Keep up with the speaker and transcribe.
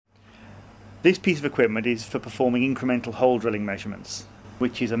This piece of equipment is for performing incremental hole drilling measurements,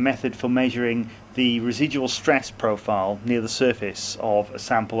 which is a method for measuring the residual stress profile near the surface of a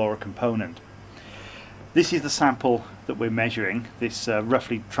sample or a component. This is the sample that we're measuring, this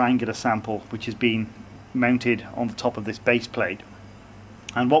roughly triangular sample which has been mounted on the top of this base plate.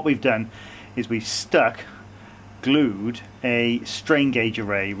 And what we've done is we've glued a strain gauge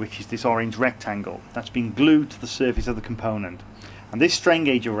array, which is this orange rectangle that's been glued to the surface of the component. And this strain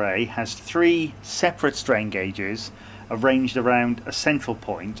gauge array has 3 separate strain gauges arranged around a central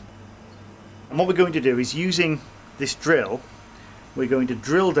point. And what we're going to do is, using this drill, we're going to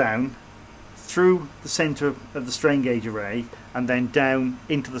drill down through the centre of the strain gauge array and then down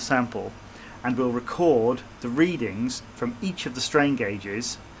into the sample, and we'll record the readings from each of the strain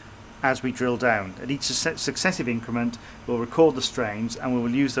gauges as we drill down. At each successive increment we'll record the strains, and we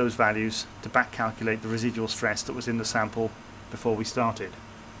will use those values to back calculate the residual stress that was in the sample before we started.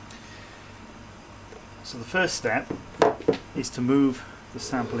 So the first step is to move the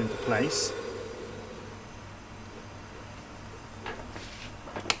sample into place.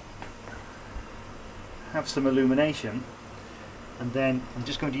 Have some illumination, and then I'm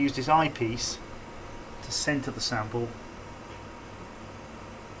just going to use this eyepiece to centre the sample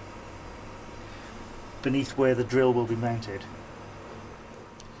beneath where the drill will be mounted.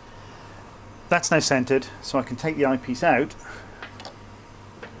 That's now centred, so I can take the eyepiece out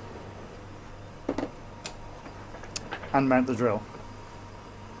and mount the drill.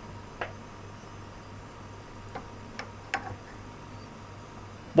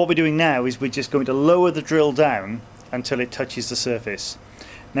 What we're doing now is we're just going to lower the drill down until it touches the surface.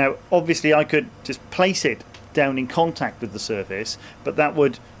 Now obviously I could just place it down in contact with the surface, but that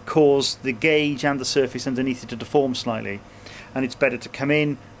would cause the gauge and the surface underneath it to deform slightly, and it's better to come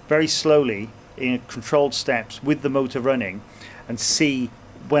in very slowly in controlled steps with the motor running and see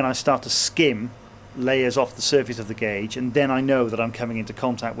when I start to skim layers off the surface of the gauge, and then I know that I'm coming into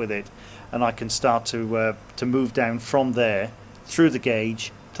contact with it, and I can start to move down from there through the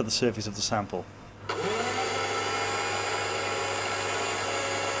gauge to the surface of the sample.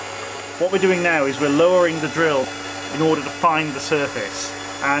 What we're doing now is we're lowering the drill in order to find the surface,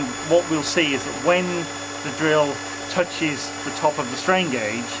 and what we'll see is that when the drill touches the top of the strain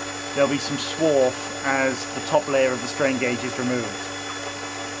gauge, there'll be some swarf as the top layer of the strain gauge is removed.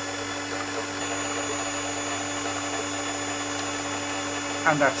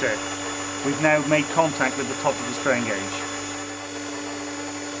 And that's it. We've now made contact with the top of the strain gauge.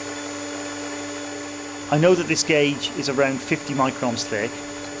 I know that this gauge is around 50 microns thick,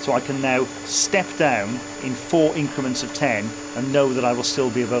 so I can now step down in 4 increments of 10 and know that I will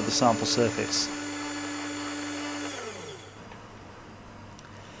still be above the sample surface.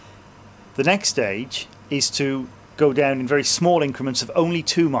 The next stage is to go down in very small increments of only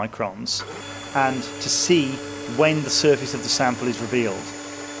 2 microns and to see when the surface of the sample is revealed.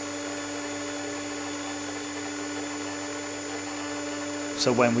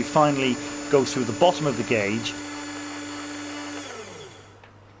 So when we finally go through the bottom of the gauge,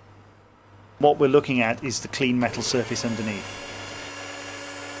 what we're looking at is the clean metal surface underneath.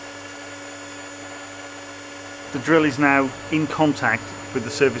 The drill is now in contact with the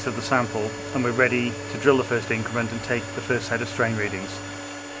surface of the sample, and we're ready to drill the first increment and take the first set of strain readings.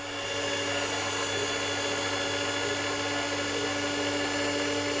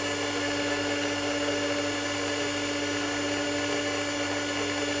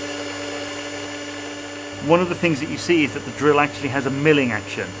 One of the things that you see is that the drill actually has a milling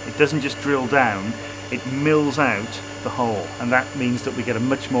action. It doesn't just drill down, it mills out the hole, and that means that we get a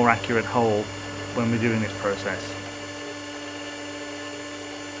much more accurate hole when we're doing this process.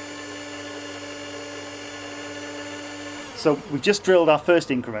 So we've just drilled our first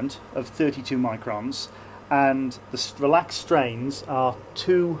increment of 32 microns, and the relaxed strains are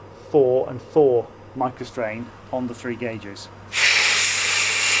 2, 4 and 4 microstrain on the 3 gauges.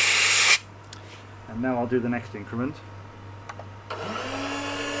 And now I'll do the next increment.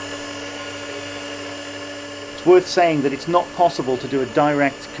 It's worth saying that it's not possible to do a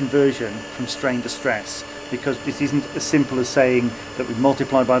direct conversion from strain to stress, because this isn't as simple as saying that we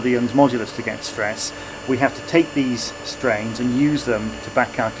multiply by the Young's modulus to get stress. We have to take these strains and use them to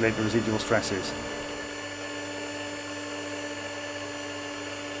back calculate the residual stresses.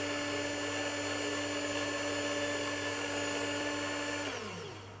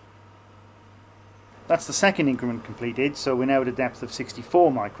 That's the second increment completed, so we're now at a depth of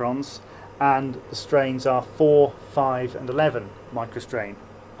 64 microns, and the strains are 4, 5 and 11 microstrain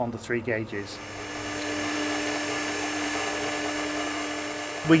on the 3 gauges.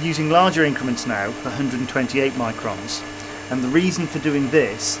 We're using larger increments now, 128 microns, and the reason for doing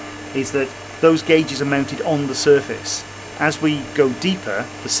this is that those gauges are mounted on the surface. As we go deeper,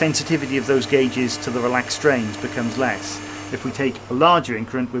 the sensitivity of those gauges to the relaxed strains becomes less. If we take a larger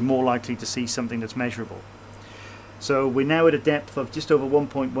increment, we're more likely to see something that's measurable. So we're now at a depth of just over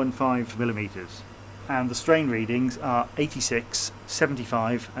 1.15 millimeters, and the strain readings are 86,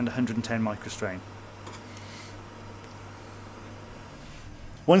 75 and 110 microstrain.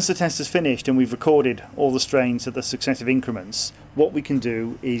 Once the test is finished and we've recorded all the strains at the successive increments, what we can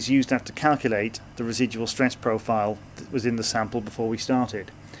do is use that to calculate the residual stress profile that was in the sample before we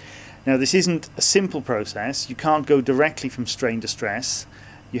started. Now, this isn't a simple process. You can't go directly from strain to stress.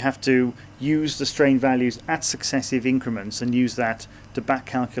 You have to use the strain values at successive increments and use that to back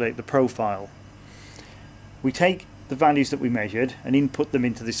calculate the profile. We take the values that we measured and input them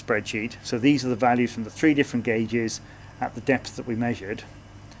into this spreadsheet. So these are the values from the 3 different gauges at the depth that we measured.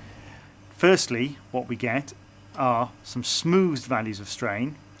 Firstly, what we get are some smoothed values of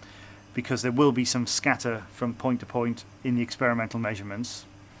strain, because there will be some scatter from point to point in the experimental measurements.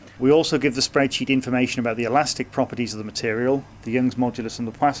 We also give the spreadsheet information about the elastic properties of the material, the Young's modulus and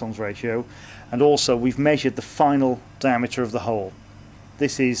the Poisson's ratio, and also we've measured the final diameter of the hole.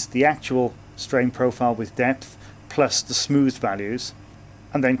 This is the actual strain profile with depth plus the smoothed values,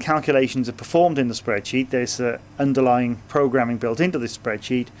 and then calculations are performed in the spreadsheet. There's underlying programming built into this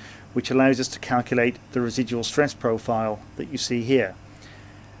spreadsheet which allows us to calculate the residual stress profile that you see here.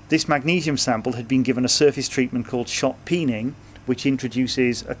 This magnesium sample had been given a surface treatment called shot peening, which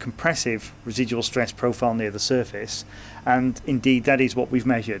introduces a compressive residual stress profile near the surface, and indeed that is what we've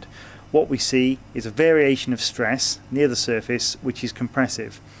measured. What we see is a variation of stress near the surface which is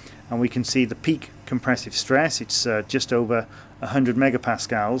compressive, and we can see the peak compressive stress. It's just over 100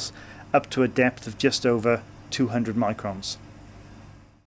 megapascals up to a depth of just over 200 microns.